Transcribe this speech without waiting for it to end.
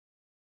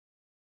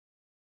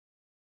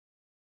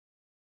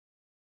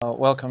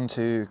Welcome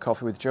to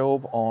Coffee with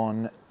Job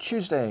on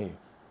Tuesday.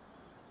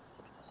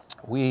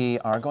 We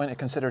are going to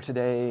consider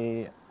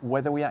today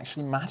whether we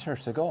actually matter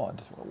to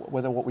God,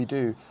 whether what we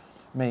do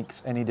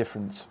makes any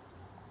difference.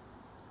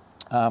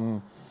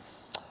 We're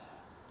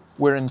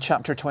in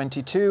chapter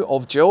 22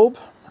 of Job,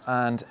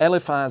 and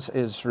Eliphaz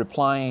is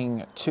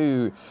replying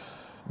to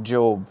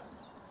Job.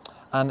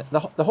 And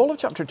the whole of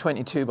chapter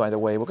 22, by the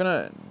way, we're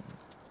going to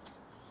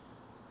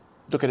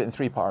look at it in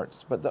three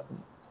parts, but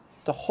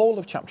the whole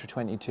of chapter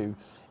 22,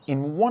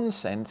 in one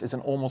sense, is an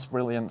almost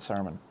brilliant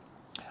sermon.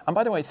 And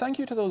by the way, thank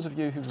you to those of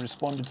you who've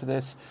responded to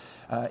this,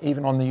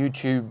 even on the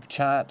YouTube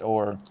chat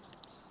or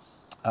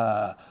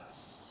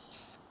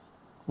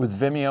with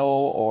Vimeo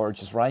or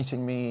just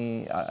writing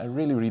me. I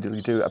really,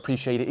 really do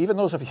appreciate it. Even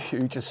those of you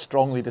who just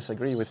strongly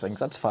disagree with things,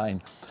 that's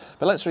fine.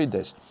 But let's read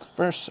this.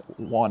 Verse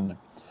 1.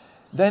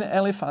 Then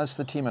Eliphaz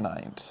the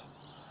Temanite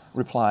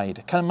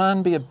replied, "Can a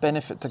man be a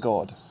benefit to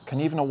God? Can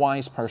even a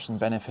wise person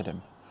benefit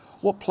him?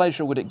 What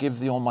pleasure would it give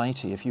the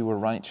Almighty if you were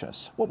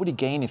righteous? What would he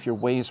gain if your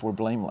ways were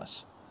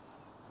blameless?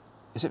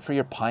 Is it for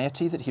your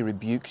piety that he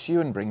rebukes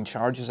you and brings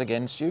charges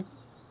against you?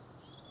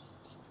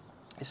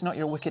 Is not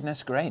your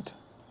wickedness great?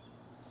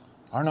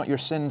 Are not your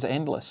sins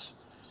endless?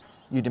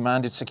 You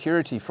demanded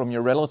security from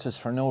your relatives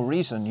for no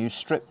reason. You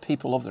stripped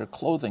people of their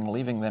clothing,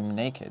 leaving them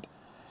naked.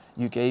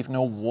 You gave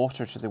no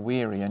water to the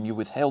weary, and you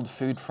withheld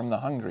food from the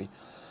hungry.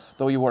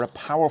 Though you were a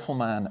powerful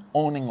man,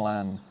 owning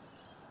land,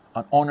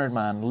 an honored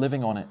man,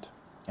 living on it,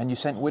 and you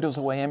sent widows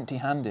away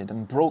empty-handed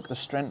and broke the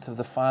strength of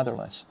the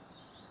fatherless.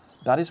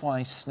 That is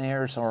why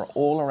snares are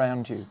all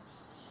around you,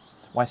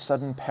 why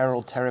sudden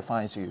peril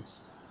terrifies you,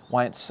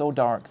 why it's so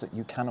dark that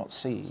you cannot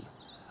see,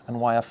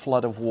 and why a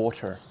flood of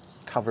water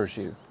covers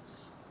you."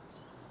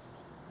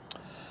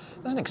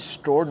 That's an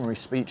extraordinary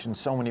speech in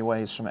so many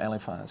ways from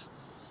Eliphaz.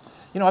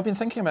 You know, I've been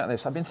thinking about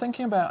this. I've been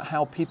thinking about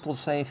how people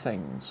say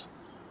things.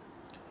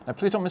 Now,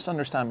 please don't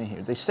misunderstand me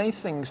here. They say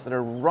things that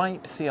are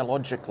right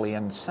theologically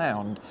and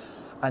sound,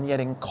 and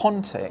yet in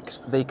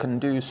context, they can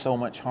do so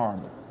much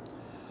harm.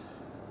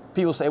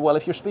 People say, well,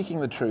 if you're speaking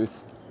the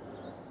truth,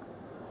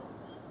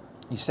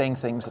 you're saying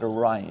things that are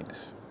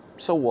right.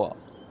 So what?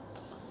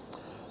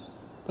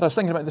 But I was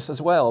thinking about this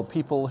as well.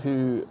 People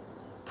who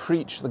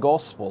preach the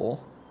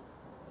gospel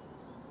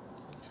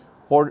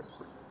or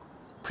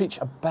preach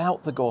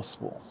about the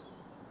gospel,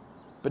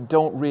 but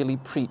don't really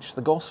preach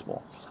the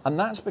gospel. And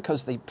that's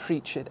because they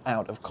preach it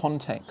out of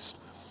context.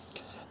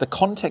 The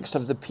context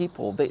of the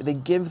people, they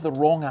give the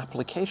wrong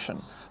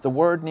application. The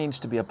word needs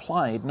to be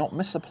applied, not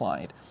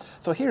misapplied.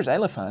 So here's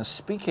Eliphaz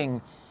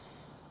speaking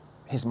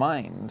his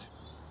mind.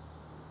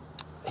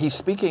 He's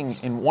speaking,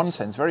 in one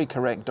sense, very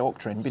correct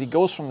doctrine, but he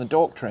goes from the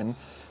doctrine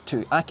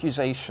to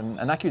accusation,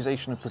 an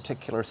accusation of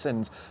particular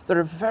sins that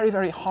are very,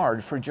 very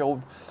hard for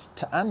Job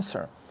to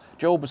answer.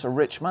 Job is a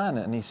rich man,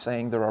 and he's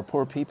saying there are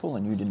poor people,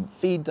 and you didn't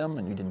feed them,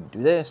 and you didn't do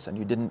this, and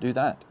you didn't do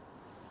that.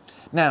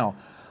 Now,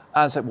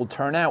 as it will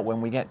turn out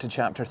when we get to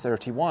chapter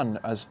 31,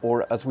 as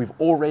we've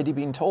already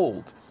been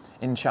told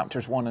in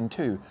chapters 1 and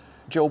 2,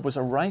 Job was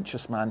a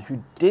righteous man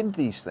who did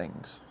these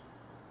things.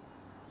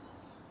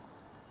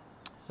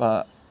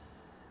 But,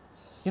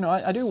 you know,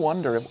 I do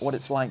wonder what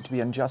it's like to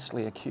be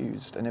unjustly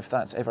accused, and if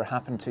that's ever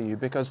happened to you,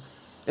 because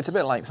it's a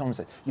bit like someone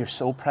said, "You're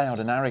so proud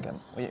and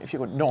arrogant." If you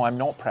go, "No, I'm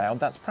not proud,"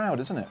 that's proud,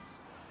 isn't it?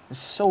 It's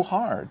so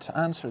hard to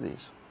answer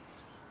these.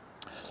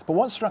 But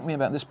what struck me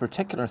about this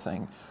particular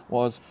thing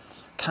was,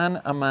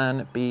 can a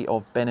man be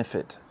of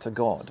benefit to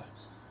God?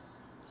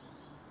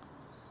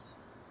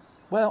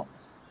 Well,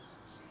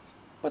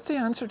 what's the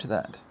answer to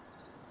that?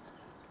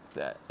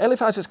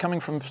 Eliphaz is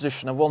coming from a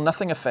position of, well,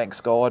 nothing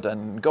affects God,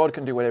 and God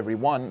can do whatever he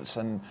wants,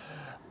 and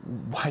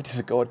why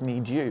does God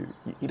need you?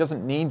 He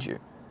doesn't need you.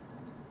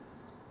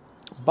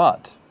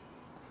 But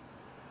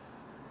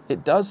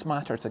it does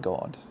matter to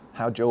God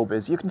how Job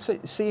is. You can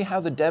see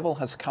how the devil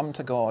has come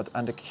to God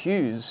and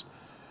accused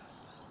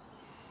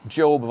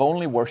Job of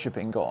only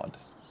worshipping God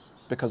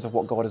because of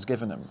what God has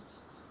given him.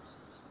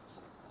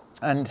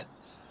 And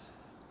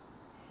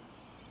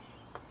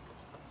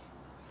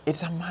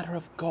it's a matter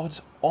of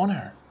God's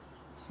honor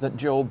that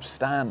Job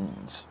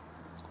stands.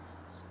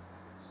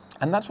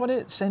 And that's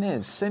what sin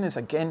is. Sin is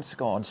against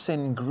God.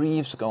 Sin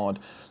grieves God.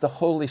 The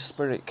Holy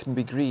Spirit can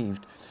be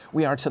grieved.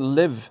 We are to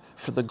live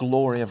for the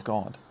glory of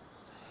God.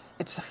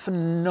 It's a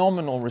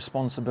phenomenal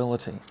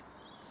responsibility.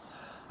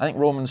 I think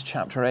Romans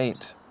chapter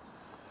 8,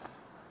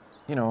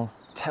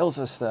 tells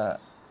us that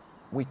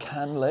we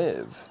can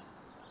live.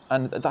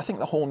 And I think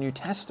the whole New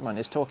Testament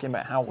is talking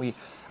about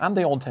and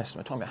the Old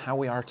Testament, talking about how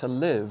we are to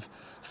live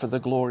for the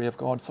glory of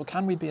God. So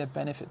can we be a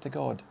benefit to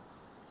God?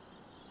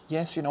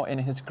 Yes, in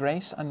his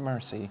grace and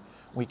mercy,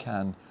 we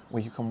can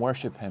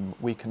worship him,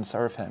 we can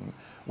serve him,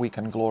 we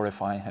can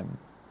glorify him.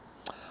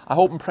 I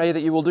hope and pray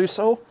that you will do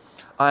so.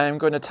 I'm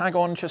going to tag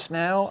on just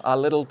now a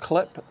little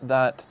clip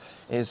that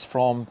is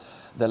from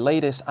the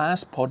latest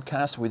Ask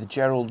podcast with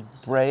Gerald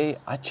Bray.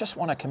 I just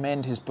want to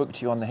commend his book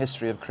to you on the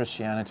history of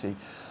Christianity.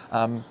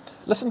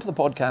 Listen to the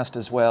podcast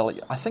as well.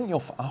 I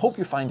hope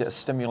you find it as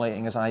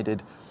stimulating as I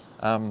did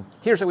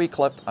Here's a wee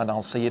clip, and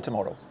I'll see you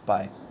tomorrow.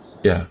 Bye.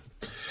 Yeah.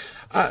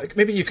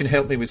 Maybe you can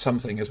help me with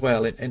something as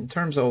well in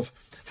terms of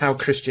how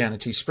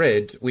Christianity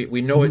spread.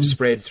 We know it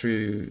spread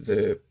through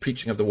the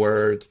preaching of the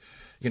word,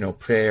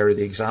 prayer,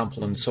 the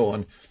example, and so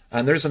on.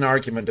 And there's an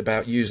argument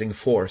about using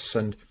force.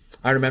 And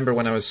I remember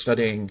when I was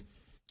studying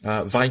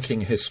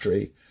Viking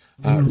history,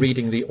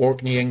 reading the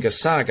Orkneyinga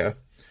saga,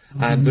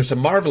 and there's a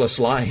marvelous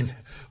line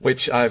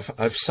which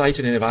I've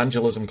cited in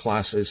evangelism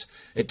classes.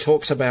 It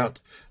talks about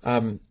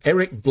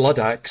Eric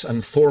Bloodaxe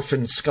and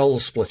Thorfinn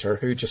Skullsplitter,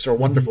 who just are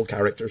wonderful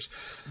characters,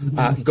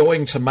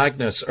 going to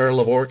Magnus,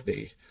 Earl of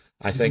Orkney,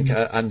 I think,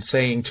 and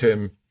saying to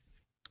him,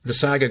 the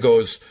saga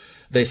goes,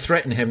 they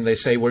threaten him, they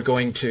say, we're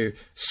going to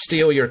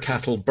steal your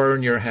cattle,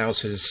 burn your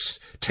houses,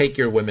 take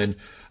your women,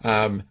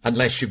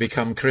 unless you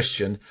become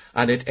Christian.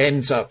 And it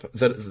ends up,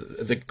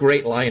 the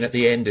great line at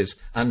the end is,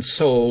 and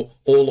so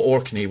all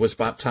Orkney was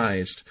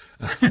baptized.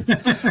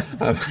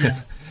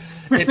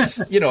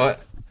 It's,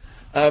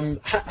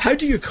 how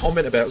do you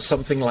comment about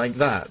something like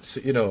that?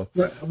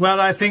 Well,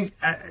 I think,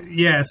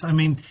 yes, I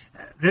mean,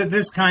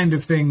 this kind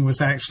of thing was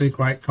actually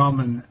quite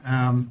common,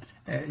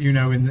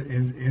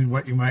 in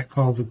what you might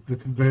call the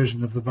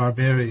conversion of the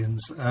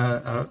barbarians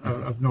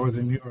of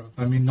Northern Europe.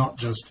 I mean, not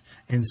just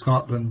in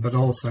Scotland, but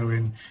also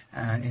in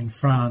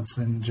France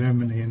and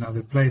Germany and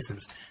other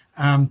places.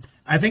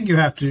 I think you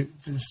have to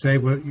say,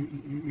 well,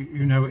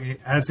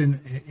 as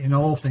in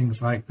all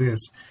things like this,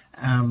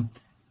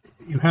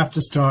 you have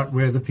to start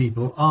where the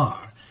people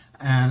are.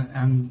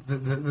 And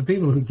the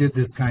people who did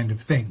this kind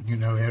of thing,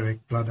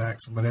 Eric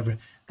Bloodaxe and whatever,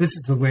 this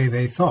is the way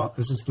they thought.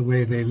 This is the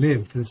way they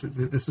lived. This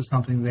is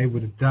something they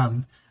would have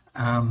done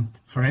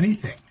for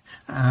anything.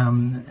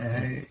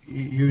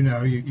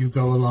 You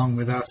go along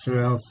with us, or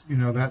else,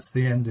 that's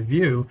the end of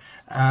you.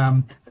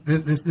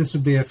 This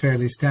would be a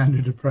fairly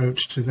standard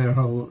approach to their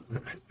whole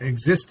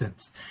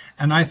existence.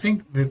 And I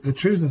think that the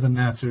truth of the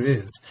matter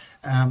is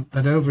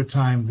that over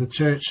time the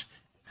church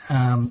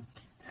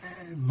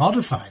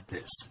modified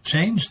this,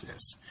 changed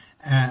this,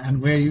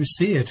 and where you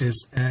see it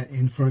is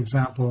in, for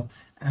example,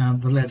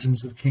 the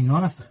legends of King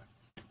Arthur,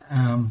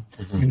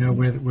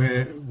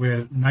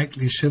 where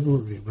knightly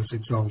chivalry was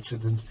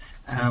exalted,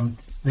 and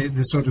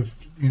the sort of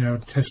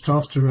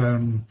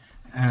testosterone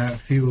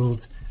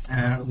fueled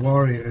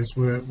warriors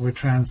were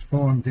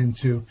transformed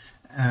into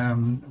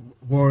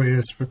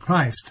warriors for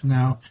Christ.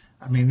 Now,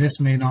 I mean, this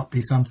may not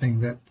be something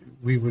that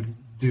we would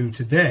do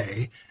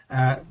today,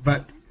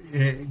 but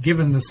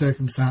given the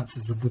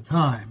circumstances of the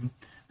time,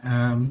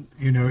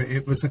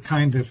 it was a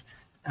kind of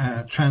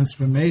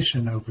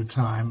transformation over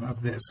time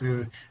of this,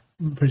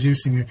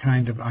 producing a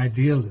kind of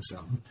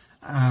idealism,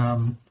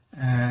 that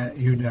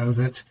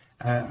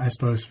I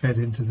suppose fed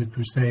into the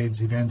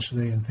Crusades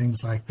eventually and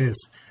things like this.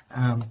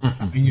 I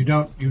mean, you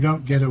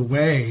don't get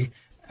away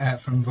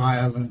from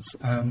violence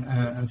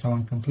and so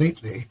on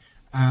completely,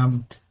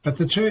 but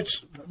the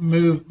church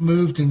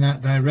moved in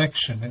that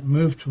direction. It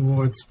moved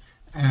towards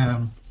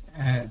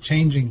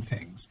changing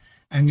things.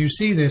 And you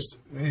see this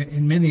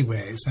in many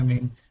ways. I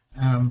mean,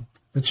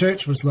 the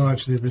church was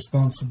largely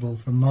responsible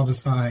for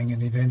modifying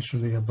and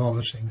eventually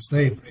abolishing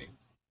slavery.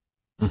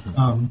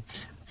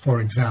 For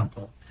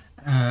example,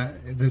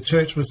 the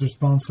church was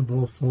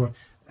responsible for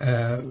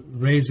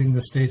raising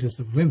the status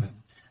of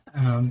women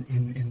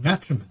in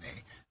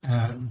matrimony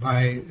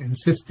by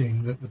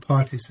insisting that the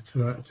parties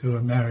to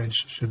a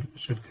marriage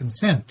should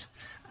consent.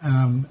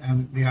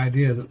 And the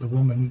idea that the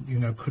woman,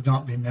 could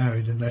not be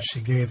married unless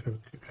she gave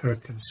her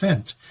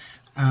consent,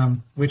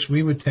 which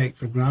we would take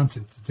for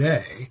granted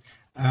today,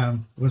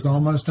 was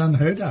almost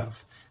unheard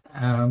of,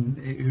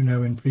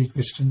 in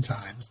pre-Christian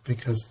times,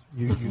 because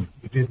you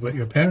did what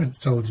your parents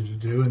told you to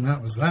do, and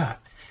that was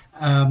that.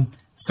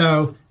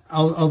 So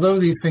although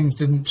these things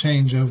didn't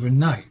change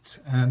overnight,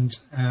 and,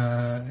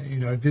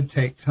 it did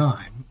take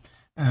time,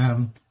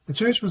 the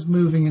church was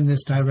moving in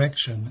this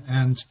direction,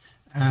 and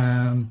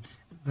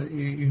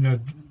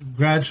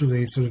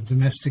gradually sort of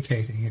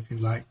domesticating, if you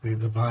like,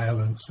 the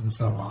violence and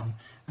so on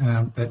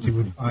that you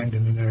would find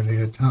in an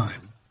earlier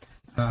time.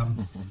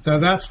 So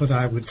that's what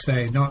I would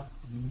say.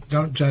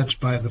 Don't judge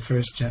by the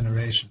first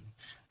generation.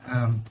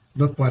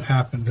 Look what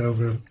happened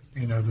over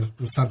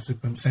the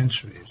subsequent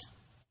centuries.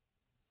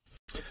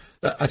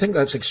 I think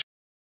that's